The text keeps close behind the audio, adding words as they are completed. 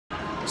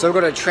So we've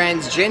got a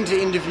transgender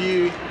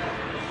interview.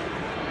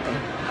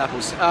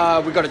 Apples.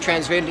 We've got a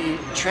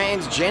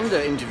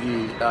transgender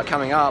interview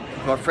coming up.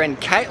 My friend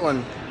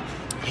Caitlin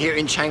here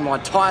in Chiang Mai,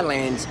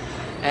 Thailand,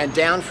 and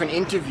down for an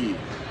interview.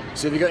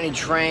 So if you've got any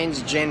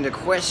transgender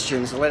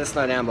questions, let us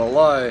know down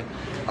below.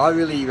 I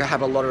really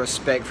have a lot of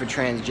respect for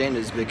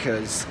transgenders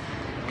because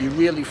you're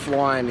really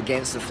flying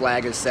against the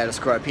flag of status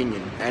quo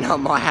opinion, and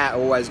my hat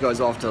always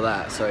goes off to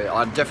that. So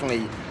I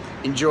definitely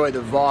enjoy the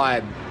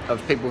vibe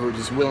of people who are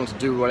just willing to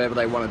do whatever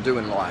they want to do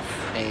in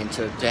life and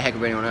to heck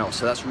with anyone else.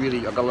 So that's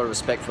really, I've got a lot of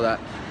respect for that.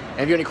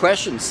 And if you have any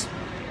questions,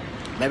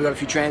 maybe got a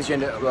few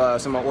transgender,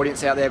 some of my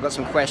audience out there, got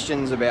some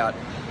questions about,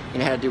 you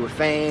know, how to deal with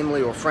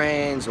family or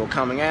friends or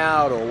coming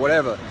out or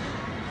whatever.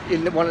 You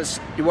want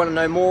to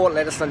know more,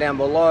 let us know down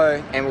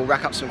below and we'll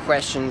rack up some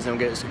questions and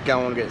we'll get it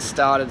going and get it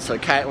started. So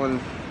Caitlin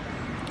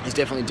is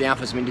definitely down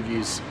for some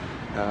interviews.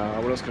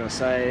 What else can I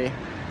say?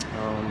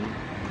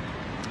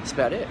 That's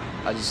about it.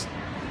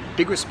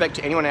 Big respect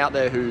to anyone out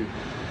there who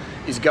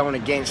is going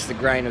against the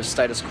grain of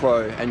status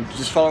quo and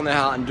just following their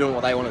heart and doing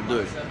what they want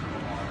to do.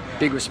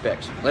 Big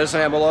respect. Let us know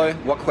down below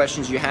what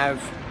questions you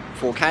have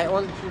for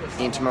Caitlin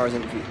in tomorrow's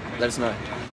interview. Let us know.